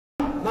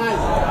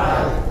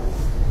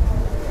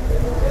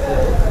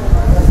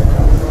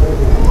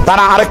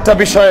তারা আরেকটা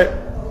বিষয়,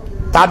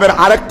 তাদের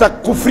আরেকটা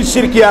কুফরি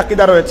শিরকি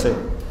আকীদা রয়েছে।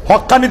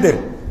 হক্কানীদের,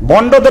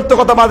 ভণ্ডদের তো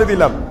কথা বাদে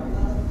দিলাম,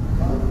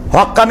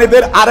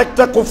 হক্কানীদের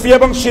আরেকটা কুফরি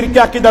এবং শিরকি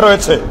আকীদা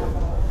রয়েছে,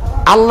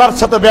 আল্লাহর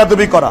সাথে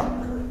বেয়াদবি করা।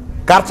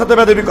 কার সাথে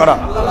বেয়াদবি করা?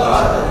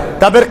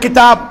 তাদের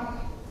কিতাব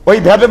ওই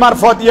ভেবে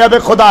মারফত ইয়াবে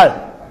খোদায়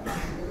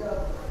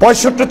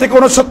 65 থেকে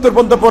 69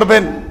 পর্যন্ত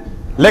পড়বেন,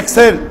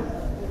 লেখছেন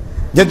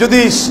যে যদি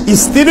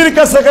স্ত্রীর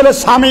কাছে গেলে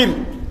স্বামীর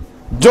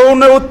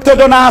যৌন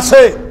উত্তেজনা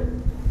আসে,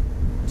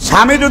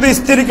 স্বামী যদি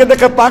স্ত্রীকে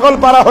দেখে পাগল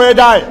পারা হয়ে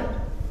যায়,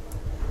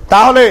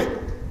 তাহলে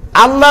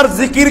আল্লাহর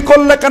জিকির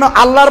করলে কেন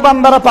আল্লাহর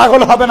বান্দারা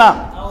পাগল হবে না,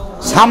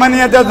 স্বামী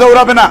নিয়ে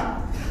দৌড়াবে না?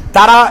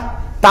 তারা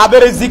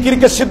তাদের এই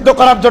জিকিরকে সিদ্ধ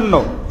করার জন্য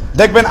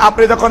দেখবেন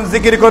আপনি যখন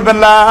জিকির করবেন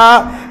লা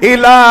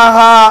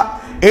ইলাহা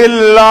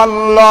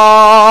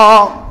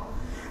ইল্লাল্লাহ,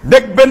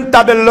 দেখবেন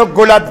তাদের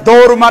লোকগুলা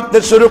দৌড় মারতে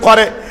শুরু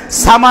করে,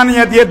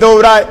 সামানিয়া দিয়ে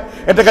দৌড়ায়।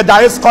 এটাকে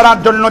জায়েজ করার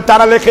জন্য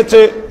তারা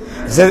লিখেছে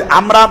যে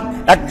আমরা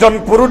একজন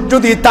পুরুষ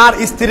যদি তার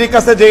স্ত্রীর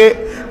কাছে যে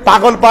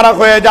পাগল পারা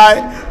হয়ে যায়,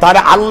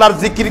 তাহলে আল্লাহর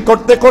জিকির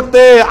করতে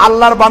করতে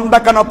আল্লাহর বান্দা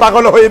কেন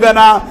পাগল হইবে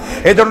না?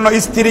 এজন্য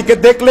স্ত্রীকে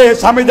দেখলে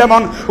স্বামী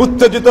যেমন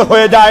উত্তেজিত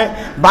হয়ে যায়,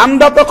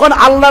 বান্দা তখন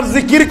আল্লাহর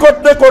জিকির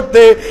করতে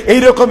করতে এই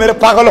রকমের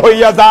পাগল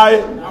হইয়া যায়।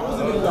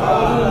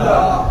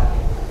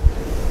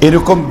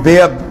 এরকম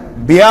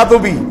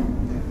বেয়াদবি,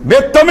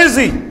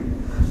 বেত্তমিজি,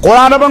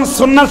 কোরআন এবং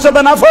সুন্নাহর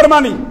সাথে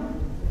নাফরমানি,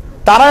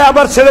 তারাই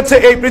আবার ছেড়েছে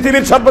এই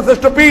পৃথিবীর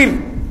সর্বশ্রেষ্ঠ পীর।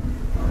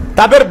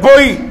 তাদের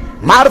বই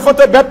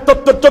মারফতে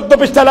ব্যত্যত্ব 14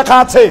 পৃষ্ঠা লেখা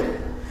আছে,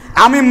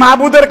 আমি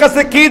মাবুদের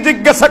কাছে কি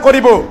জিজ্ঞাসা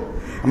করিব,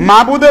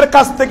 মাবুদের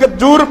কাছ থেকে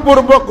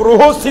জোরপূর্বক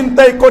রূহ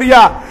চিন্তাই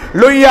করিয়া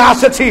লইয়া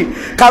আসেছি,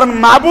 কারণ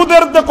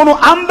মাবুদের তো কোনো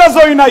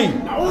আন্দাজই নাই।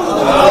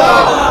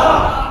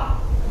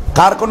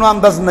 কার কোনো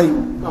আন্দাজ নাই?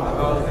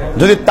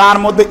 যদি তার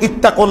মধ্যে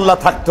ইত্তাকুল্লাহ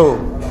থাকতো,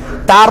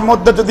 তার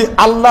মধ্যে যদি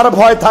আল্লাহর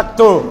ভয়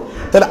থাকতো,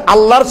 তাহলে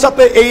আল্লাহর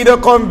সাথে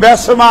এইরকম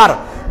বেসমার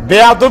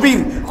বেয়াদবির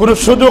কোন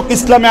সুযোগ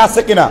ইসলামে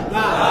আছে কিনা?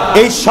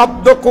 এই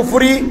শব্দ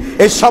কুফরি,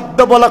 এই শব্দ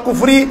বলা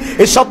কুফরি,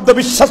 এই শব্দ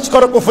বিশ্বাস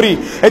করা কুফরি।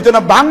 এই জন্য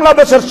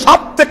বাংলাদেশের সব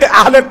থেকে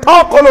আহলে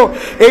ঠক হলো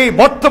এই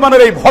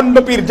বর্তমানের এই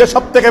ভণ্ডপীর, যে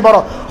সব থেকে বড়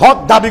হক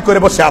দাবি করে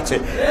বসে আছে,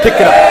 ঠিক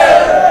কিনা?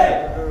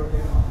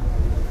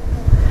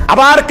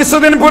 আবার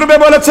কিছুদিন পূর্বে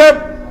বলেছে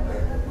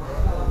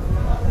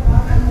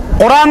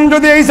কোরআন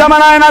যদি এই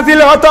জামানায়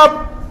নাজিল হতো,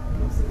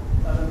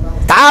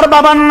 তার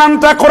বাবার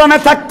নামটা কোরআনে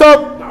থাকতো।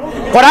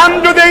 কোরআন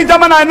যদি এই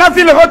জামানায়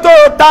নাজিল হতো,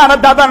 তার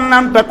দাদার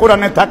নামটা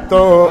কোরআনে থাকতো।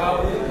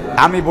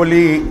 আমি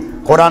বলি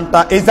কোরআনটা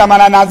এই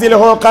জামানায় নাজিল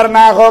হোক আর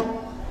না হোক,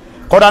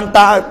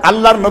 কোরআনটা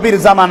আল্লাহর নবীর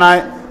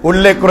জামানায়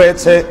উল্লেখ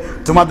রয়েছে।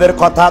 তোমাদের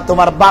কথা,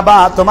 তোমার বাবা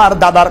তোমার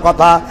দাদার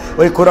কথা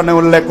ওই কোরআনে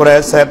উল্লেখ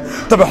রয়েছে,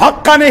 তবে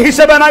হক্কানি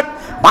হিসেবে নয়,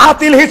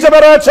 বাতিল হিসেবে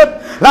রয়েছে।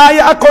 লা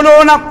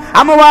ইয়াকুলুনা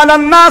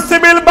আমওয়ালান নাস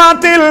বিল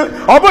বাতিল,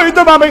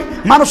 অবৈধভাবে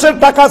মানুষের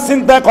টাকা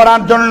চিন্তা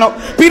করার জন্য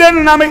পীরের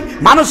নামে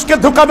মানুষকে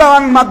ধোঁকা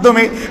দেওয়ার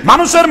মাধ্যমে,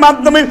 মানুষের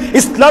মাধ্যমে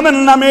ইসলামের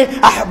নামে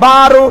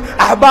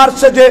আহবার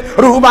সেজে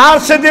রুহবার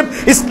সেজে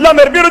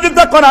ইসলামের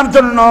বিরোধিতা করার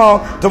জন্য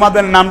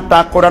তোমাদের নামটা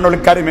কোরআনুল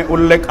কারিমে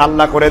উল্লেখ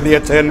আল্লাহ করে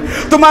দিয়েছেন।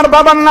 তোমার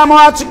বাবার নামও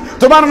আছে,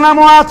 তোমার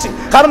নামও আছে,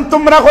 কারণ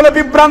তোমরা হলে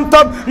বিভ্রান্ত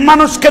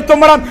মানুষকে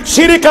তোমরা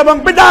শিরক এবং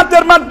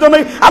বিদআতের মাধ্যমে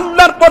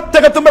আল্লাহর পথ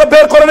থেকে তোমরা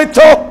বের করে নিচ্ছ।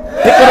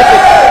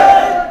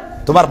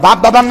 তোমার বাপ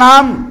দাদার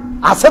নাম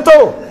আছে তো,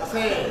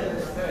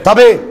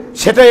 তবে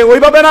সেটা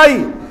ওইভাবে নাই,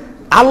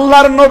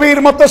 আল্লাহর নবীর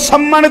মতো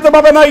সম্মানিত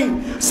ভাবে নাই,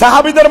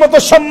 সাহাবীদের মতো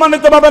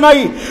সম্মানিত ভাবে নাই।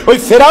 ওই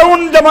ফেরাউন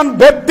যেমন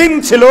বেদ্দিন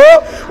ছিল,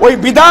 ওই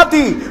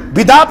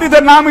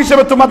বিদাতীদের নাম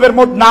হিসেবে তোমাদের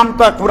মোট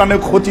নামটা কোরআনে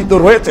খচিত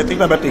রয়েছে, ঠিক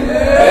না বেটি?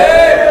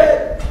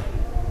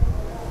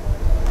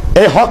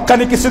 এই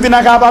হক্কানি কিছুদিন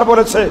আগে আবার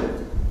বলেছে,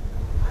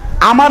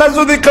 আমারা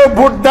যদি কেউ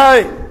ভোট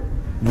দেয়,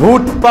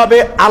 ভোট পাবে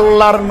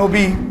আল্লাহর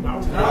নবী।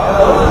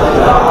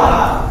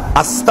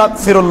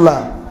 আস্তাগফিরুল্লাহ।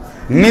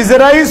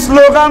 নিজেরাই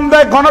স্লোগান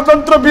দেয়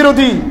গণতন্ত্র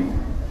বিরোধী,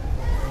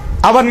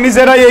 আবার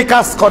নিজেরাই এই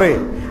কাজ করে।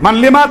 মান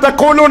লিমা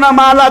তাকুলুনা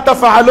মা লা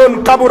তাফআলুন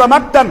কাবুরা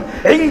মাকতান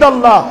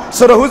ইনদাল্লাহ।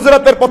 সূরা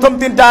হুজরাতের প্রথম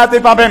 3টা আয়াতে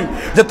পাবেন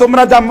যে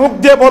তোমরা যা মুখ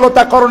দিয়ে বলো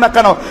তা করো না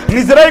কেন।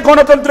 নিজেরাই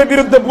গণতন্ত্রের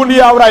বিরুদ্ধে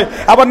বুলিয়ে আওড়ায়,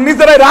 আবার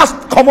নিজেরাই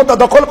রাষ্ট্র ক্ষমতা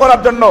দখল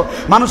করার জন্য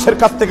মানুষের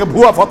কাছ থেকে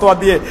ভুয়া ফতোয়া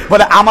দিয়ে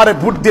বলে আমারে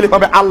ভোট দিলে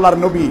পাবে আল্লাহর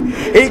নবী।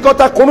 এই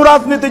কথা কোন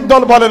রাজনৈতিক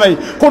দল বলে নাই,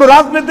 কোন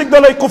রাজনৈতিক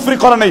দল এই কুফরি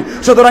করে নাই।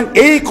 সুতরাং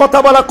এই কথা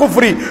বলা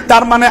কুফরি,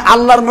 তার মানে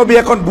আল্লাহর নবী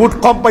এখন ভোট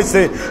কম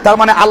পাইছে, তার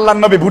মানে আল্লাহর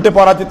নবী ভোটে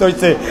পরাজিত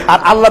হয়েছে, আর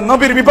আল্লাহর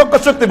নবীর বিপক্ষ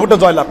শক্তি ভোটে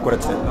জয়লাভ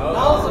করেছে।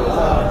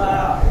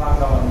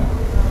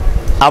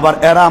 আবার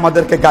এরা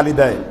আমাদেরকে গালি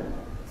দেয়,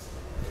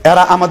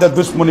 এরা আমাদের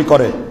দুশ্মনী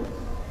করে,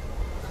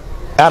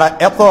 এরা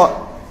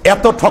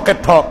এত ঠকের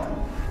ঠক।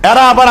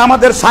 এরা আবার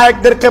আমাদের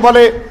শায়েখদেরকে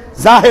বলে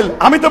জাহেল।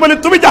 আমি তো বলি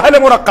তুমি জাহেলে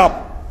মুরাক্কাব,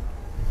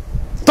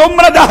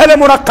 তোমরা জাহেলে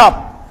মুরাক্কাব।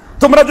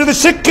 তোমরা যদি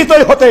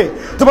শিক্ষিতই হতে,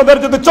 তোমাদের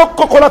যদি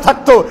চক্ষু খোলা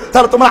থাকতো,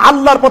 তাহলে তোমরা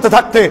আল্লাহর পথে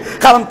থাকতে,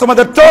 কারণ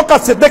তোমাদের চোখ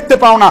আছে দেখতে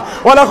পাও না।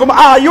 ওয়ালাকুম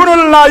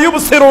আয়ুনুল লা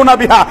ইউবসিরুনা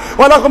বিহা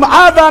ওয়ালাকুম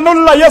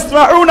আযানুল লা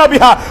ইয়াসমাউনা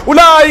বিহা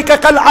উলাইকা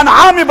কাল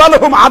আনআমি বাল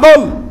হুম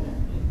আদল।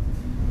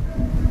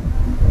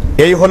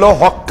 এই হলো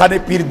হক্কানি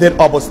পীরদের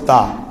অবস্থা।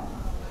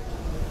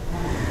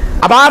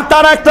 আবার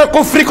তারা একটা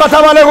কুফরি কথা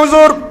বলে,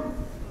 হুজুর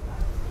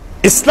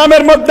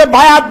ইসলামের মধ্যে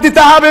বায়াত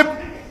দিতে হবে।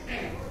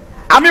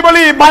 আমি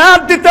বলি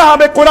বায়াত দিতে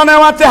হবে,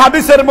 কোরআনেও আছে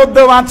হাদিসের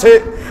মধ্যেও আছে।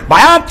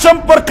 বায়াত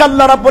সম্পর্কে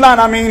আল্লাহ রাব্বুল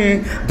আলামিন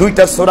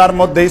দুইটা সূরার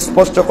মধ্যে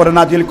স্পষ্ট করে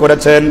নাজিল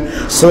করেছেন,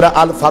 সূরা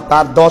আল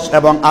ফাতর 10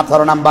 এবং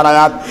 18 নম্বর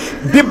আয়াত।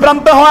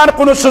 বিভ্রান্ত হওয়ার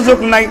কোনো সুযোগ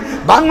নাই।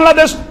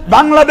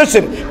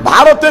 বাংলাদেশের,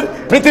 ভারতের,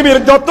 পৃথিবীর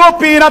যত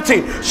পীর আছে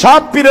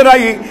সব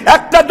পীরেরাই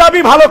একটা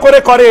দাবি ভালো করে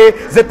করে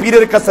যে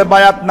পীরের কাছে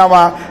বায়াত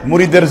নেওয়া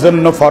মুরিদের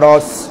জন্য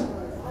ফরজ।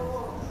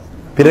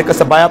 পীরের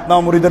কাছে বায়াত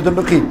নেওয়া মুরিদের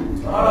জন্য কি?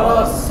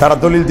 তারা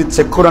দলিল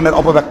দিচ্ছে কোরআনের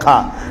অপব্যাখ্যা,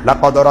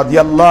 লাকাদ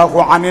রাদিয়াল্লাহু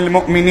আনিল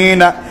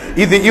মুমিনিনা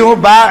ইয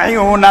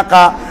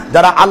ইউবাইউনাকা।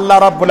 যারা আল্লাহ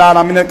রাব্বুল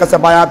আলামিনের কাছে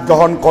বায়াত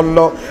গ্রহণ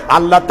করলো,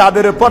 আল্লাহ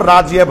তাদের উপর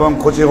রাজি এবং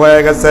খুশি হয়ে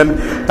গেছেন।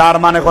 তার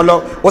মানে হলো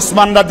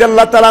ওসমান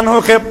রাদিয়াল্লাহু তাআলা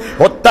আনহুকে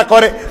হত্যা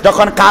করে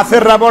যখন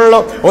কাফেররা বলল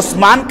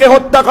ওসমানকে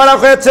হত্যা করা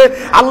হয়েছে,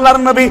 আল্লাহর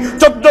নবী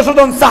 1400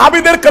 জন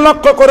সাহাবীদেরকে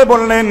লক্ষ্য করে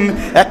বললেন,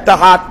 একটা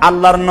হাত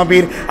আল্লাহর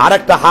নবীর, আর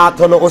একটা হাত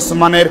হলো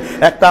ওসমানের,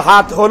 একটা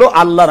হাত হলো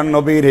আল্লাহর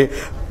নবীর,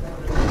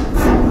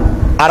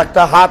 আর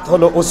একটা হাত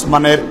হলো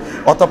উসমানের।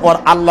 অতঃপর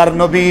আল্লাহর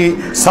নবী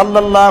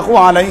সাল্লাল্লাহু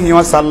আলাইহি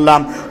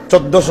ওয়াসাল্লাম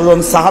 1400 জন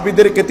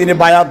সাহাবীদেরকে তিনি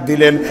বায়াত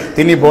দিলেন।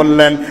 তিনি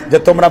বললেন যে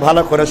তোমরা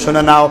ভালো করে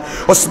শুনে নাও,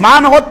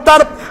 ওসমান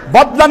হত্যার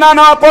বদলা না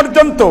নেওয়া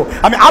পর্যন্ত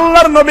আমি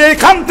আল্লাহর নবী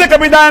এখান থেকে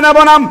বিদায় নেব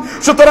না।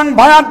 সুতরাং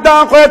বায়াত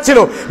দেওয়া হয়েছিল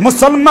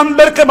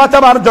মুসলমানদেরকে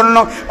বাঁচাবার জন্য,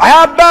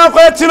 বায়াত দেওয়া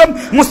হয়েছিল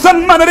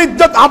মুসলমানের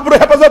ইজ্জত আবরু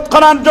হেফাজত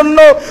করার জন্য।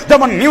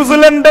 যেমন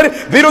নিউজিল্যান্ডের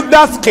বিরুদ্ধে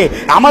আজকে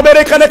আমাদের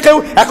এখানে কেউ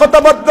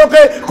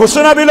একতাবদ্ধকে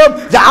ঘোষণা দিল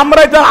যে আমরা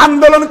এটা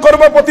আন্দোলন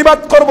করব, প্রতিবাদ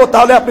করব,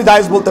 তাহলে আপনি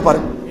জায়েজ বলতে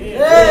পারেন,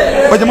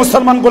 ওই যে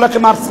মুসলমানগুলোকে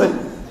মারছে।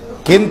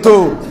 কিন্তু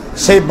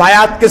সেই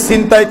বায়াতকে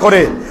চিন্তাই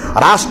করে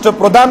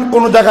রাষ্ট্রপ্রধান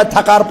কোন জায়গায়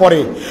থাকার পরে,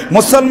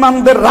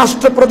 মুসলমানদের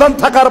রাষ্ট্রপ্রধান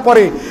থাকার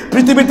পরে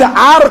পৃথিবীতে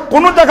আর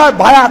কোন জায়গায়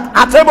বায়াত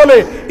আছে বলে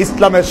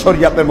ইসলামের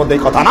শরীয়তের মধ্যে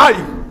কথা নাই।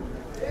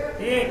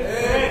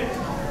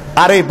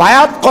 আর এই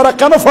বায়াত করা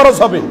কেন ফরজ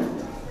হবে?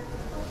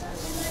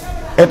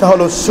 এটা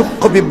হলো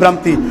সূক্ষ্ম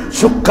বিভ্রান্তি,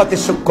 সূক্ষ্মাতি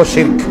সূক্ষ্ম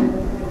শিরক।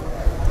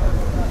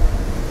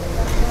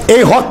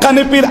 এই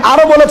হক্কানি পীর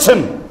আরো বলেছেন,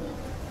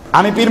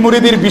 আমি পীর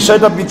মুরিদির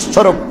বিষয়টা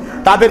বিস্ফোরক।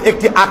 তাদের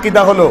একটি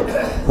আকীদা হলো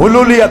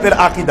হুলুলিয়াতের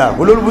আকীদা।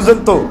 হুলুল বুঝেন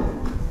তো?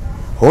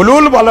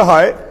 হুলুল বলা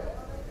হয়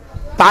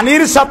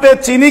পানির সাথে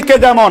চিনিকে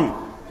যেমন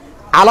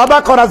আলাদা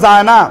করা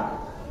যায় না,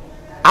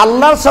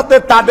 আল্লাহর সাথে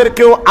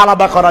তাদেরকেও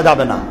আলাদা করা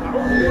যাবে না।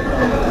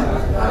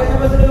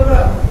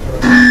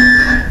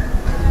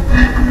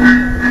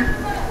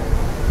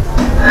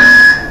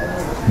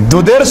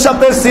 দুধের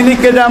সাথে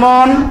চিনিকে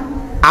যেমন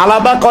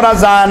আলাদা করা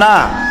যায় না,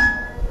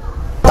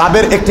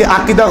 তাদের একটি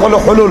আকীদা হলো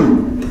হুলুল।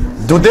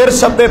 দুধের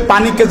সাথে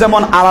পানিকে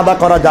যেমন আলাদা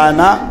করা যায়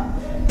না,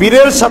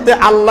 পীরের সাথে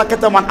আল্লাহকে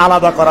তেমন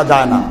আলাদা করা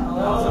যায় না।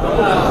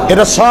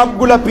 এটা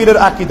সবগুলা পীরের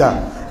আকীদা।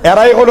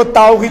 এরাই হলো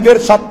তাওহীদের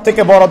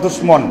সবথেকে বড়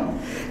দুশমন।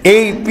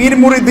 এই পীর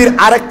মুরিদির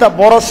আরেকটা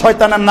বড়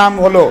শয়তানের নাম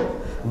হলো,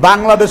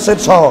 বাংলাদেশের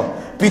সহ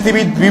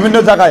পৃথিবীর বিভিন্ন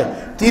জায়গায়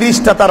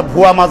 30টা তার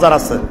ভুয়া মাজার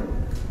আছে।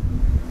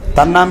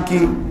 তার নাম কি?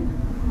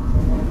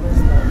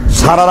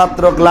 সারা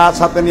রাত্র গ্লাস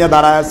হাতে নিয়ে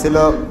দাঁড়ায় ছিল,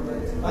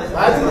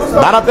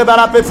 দাঁড়াতে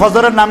দাঁড়াতে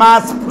ফজরের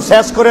নামাজ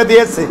শেষ করে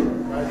দিয়েছে,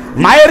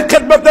 মায়ের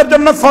খেদমতের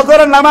জন্য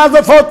ফজরের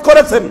নামাজও ফৌত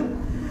করেছেন।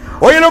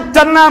 ওই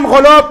লোকটার নাম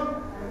হলো,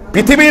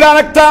 পৃথিবীর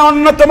আরেকটা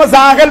অন্যতম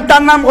জাহেল,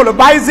 তার নাম হলো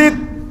বাইজিদ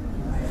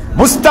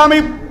বুস্তামি।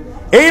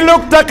 এই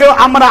লোকটাকেও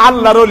আমরা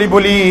আল্লাহর ওলি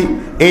বলি।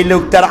 এই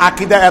লোকটার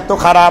আকীদা এত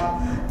খারাপ,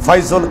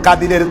 ফয়জুল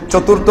কাদিরের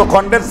 4th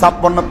খণ্ডের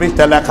 56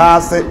 পৃষ্ঠায় লেখা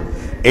আছে।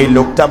 এই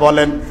লোকটা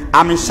বলেন,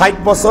 আমি 60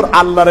 বছর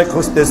আল্লাহরে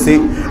খুঁজতেছি,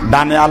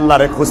 ডানে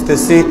আল্লাহরে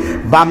খুঁজতেছি,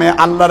 বামে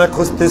আল্লাহরে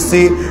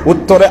খুঁজতেছি,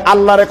 উত্তরে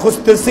আল্লাহরে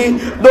খুঁজতেছি,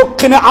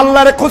 দক্ষিণে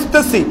আল্লাহরে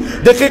খুঁজতেছি,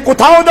 দেখি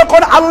কোথাও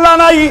যখন আল্লাহ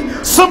নাই,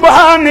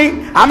 সুবহানি,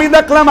 আমি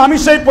দেখলাম আমি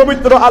সেই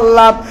পবিত্র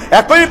আল্লাহ।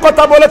 একই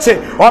কথা বলেছে,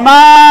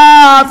 ওমা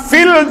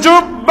ফিল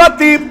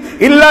জুব্বাতি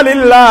ইল্লা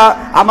লিল্লাহ,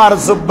 আমার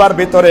জুব্বার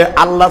ভিতরে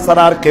আল্লাহ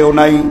ছাড়া আর কেউ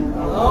নাই।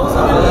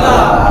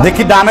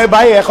 দেখি ডানে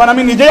ভাই, এখন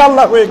আমি নিজেই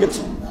আল্লাহ হয়ে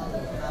গেছি।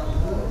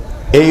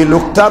 এই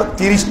লোকটার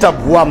 30টা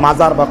ভুয়া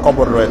মাজার বা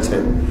কবর রয়েছে।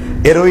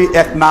 এরই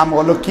এক নাম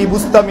হলো কি?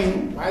 বুস্তামি।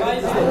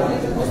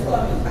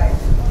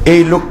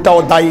 এই লোকটাও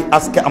দায়ী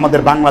আজকে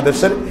আমাদের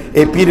বাংলাদেশের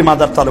এই পীর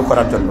মাজার চালু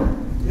করার জন্য।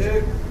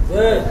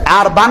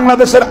 আর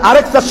বাংলাদেশের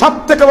আরেকটা সব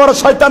থেকে বড়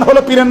শয়তান হলো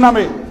পীরের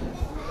নামে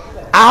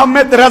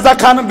আহমেদ রেজা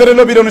খান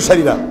বেরেলবির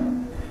অনুসারীরা।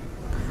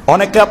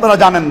 অনেকে আপনারা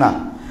জানেন না,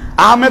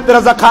 আহমেদ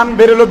রেজা খান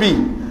বেরেলবি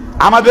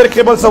আমাদেরকে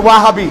বলছে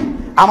ওয়াহাবি,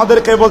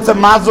 আমাদেরকে বলছে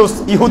মাজুস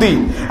ইহুদি,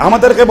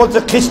 আমাদেরকে বলছে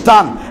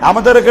খ্রিস্টান,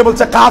 আমাদেরকে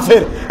বলছে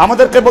কাফের,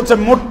 আমাদেরকে বলছে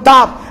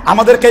মুরতাদ।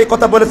 আমাদেরকে এই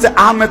কথা বলেছে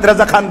আহমেদ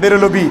রেজা খান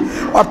বেরেলবি।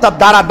 অর্থাৎ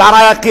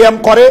দাঁড়ায় কিয়াম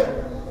করে,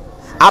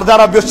 আর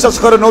যারা বিশ্বাস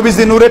করে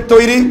নবীজি নূরের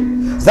তৈরি,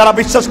 যারা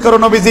বিশ্বাস করে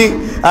নবীজি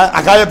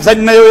গায়েব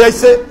জান্নাত হয়ে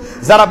আইছে,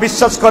 যারা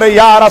বিশ্বাস করে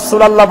ইয়া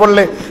রাসূলুল্লাহ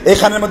বললে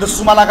এখানের মধ্যে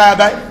সুমা লাগায়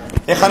দেয়,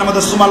 এখানের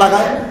মধ্যে সুমা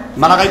লাগায়,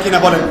 লাগায় কিনা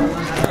বলেন?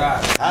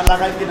 হ্যাঁ,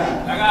 লাগায় কিনা?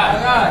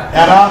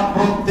 এরা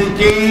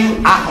প্রত্যেকেই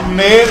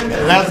আহমেদ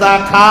রেজা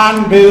খান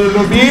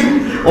বেরেলবির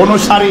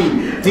অনুসারী।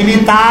 তিনি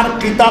তার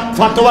কিতাব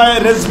ফাতওয়ায়ে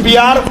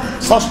রেজবিয়ার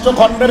 ৬ষ্ঠ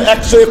খণ্ডের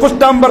 ১২১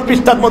 নম্বর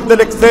পৃষ্ঠার মধ্যে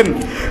লিখছেন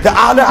যে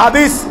আহলে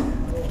হাদিস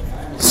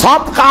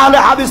সব আহলে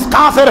হাদিস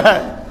কাফের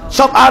হ্যায়,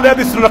 সব আহলে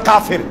হাদিস হলো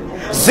কাফের,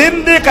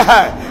 জিন্দিক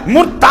হ্যায়,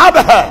 মুরতাদ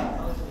হ্যায়।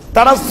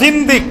 তারা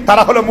জিন্দিক,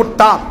 তারা হলো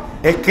মুরতাদ।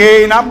 একে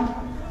নাম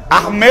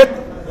আহমেদ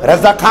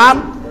রেজা খান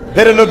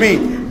বেরলভী।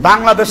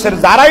 বাংলাদেশের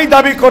যারাই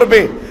দাবি করবে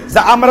যে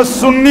আমরা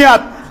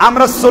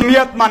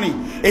সুন্নিয়াত মানি,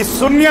 এই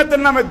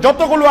সুন্নিয়াতের নামে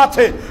যতগুলো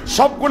আছে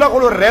সবগুলো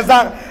হলো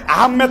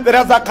আহমেদ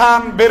রেজা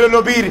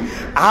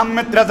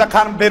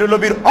খান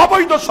বেরলভীর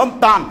অবৈধ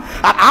সন্তান।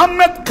 আর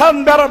আহমেদ খান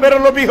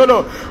বেরলভী হলো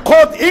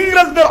খোদ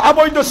ইংরেজদের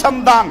অবৈধ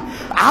সন্তান।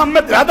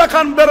 আহমেদ রেজা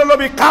খান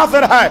বেরলভী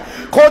কাফের হয়।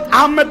 খোদ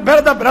আহমেদ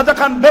রেজা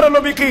খান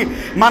বেরলভী কি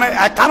মানে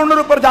কানুনের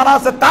উপর যারা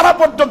আছে তারা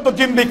পর্যন্ত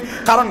জিন্দিক।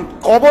 কারণ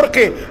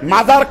কবরকে,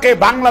 মাজারকে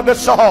বাংলাদেশ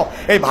সহ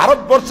এই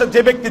ভারতবর্ষে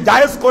যে ব্যক্তি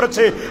জায়েজ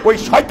করেছে ওই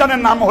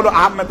শয়তানের নাম হলো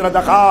আহমেদ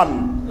রেজা খান।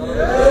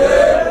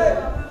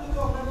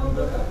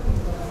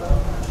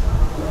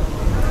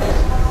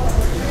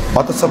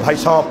 অথচ ভাই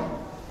সব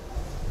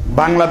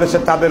বাংলাদেশে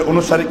তাদের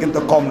অনুসারী কিন্তু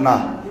কম না।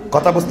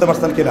 কথা বুঝতে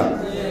পারছেন কিনা?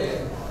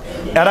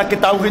 এরা কি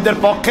তাওহীদের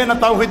পক্ষে না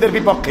তাওহীদের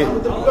বিপক্ষে?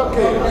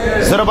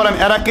 সেটা বলেন,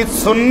 এরা কি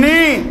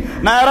সুন্নি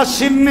না এরা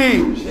সিন্নি?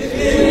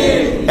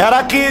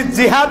 এরা কি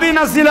জিহাদি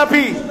না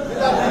জিলাপি?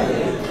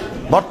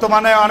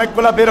 বর্তমানে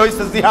অনেকগুলা বের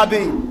হয়েছে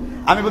জিহাদি।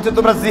 আমি বলছি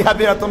তোমরা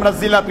জিহাদি না, তোমরা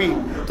জিলাপি।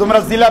 তোমরা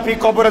জিলাপি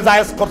কবরে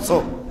জায়েজ করছো।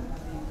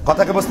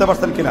 কথাকে বুঝতে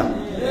পারছেন কিনা?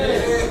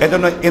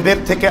 এজন্য এদের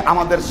থেকে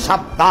আমাদের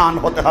সাবধান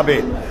হতে হবে।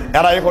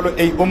 এরাই হলো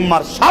এই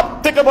উম্মার সব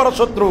থেকে বড়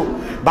শত্রু,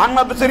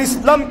 বাংলাদেশের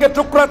ইসলামকে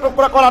টুকরা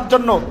টুকরা করার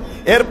জন্য।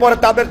 এরপরে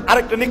তাদের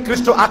আরেকটা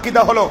নিকৃষ্ট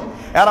আকীদা হলো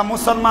এরা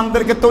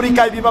মুসলমানদেরকে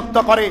তরিকায় বিভক্ত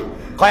করে।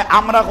 কয়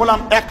আমরা হলাম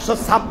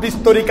 126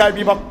 তরিকায়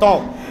বিভক্ত,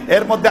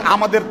 এর মধ্যে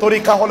আমাদের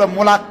তরিকা হলো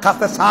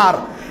মুলাক্কাসে সার,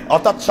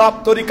 অর্থাৎ সব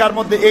তরিকার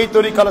মধ্যে এই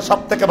তরিকা হলো সব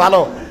থেকে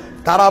ভালো।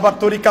 তারা আবার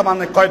তরিকা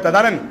মানে কয়টা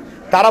জানেন?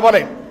 তারা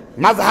বলে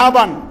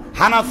মাযহাবান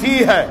হানাফি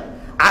হ্যায়,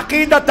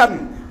 আকীদাতান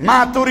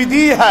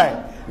মাতুরিদি হ্যায়।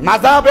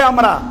 মাযহাবে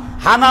আমরা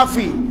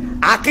হানাফি,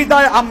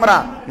 আকীদায় আমরা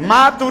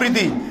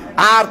মাতুরিদি,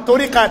 আর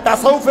তরিকায়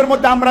তাসাউফের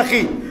মধ্যে আমরা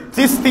কি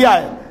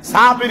চিশতিয়ায়,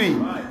 সাবিরি,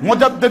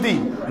 মুজাদ্দিদি,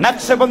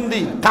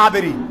 নকশবন্দি,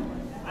 কাদেরি।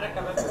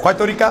 কয়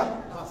তরিকা?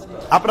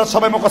 আপনারা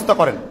সবাই মুখস্থ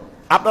করেন।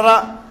 আপনারা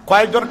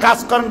কয়েকজন কাজ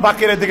করেন,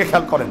 বাকির দিকে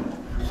খেয়াল করেন।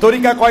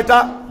 তরিকা কয়টা?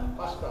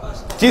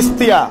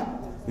 চিশতিয়া,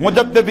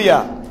 মুজাদ্দিদিয়া,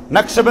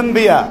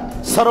 নকশবন্দিয়া,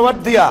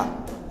 সরওয়ার্দিয়া,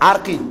 আর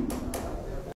কি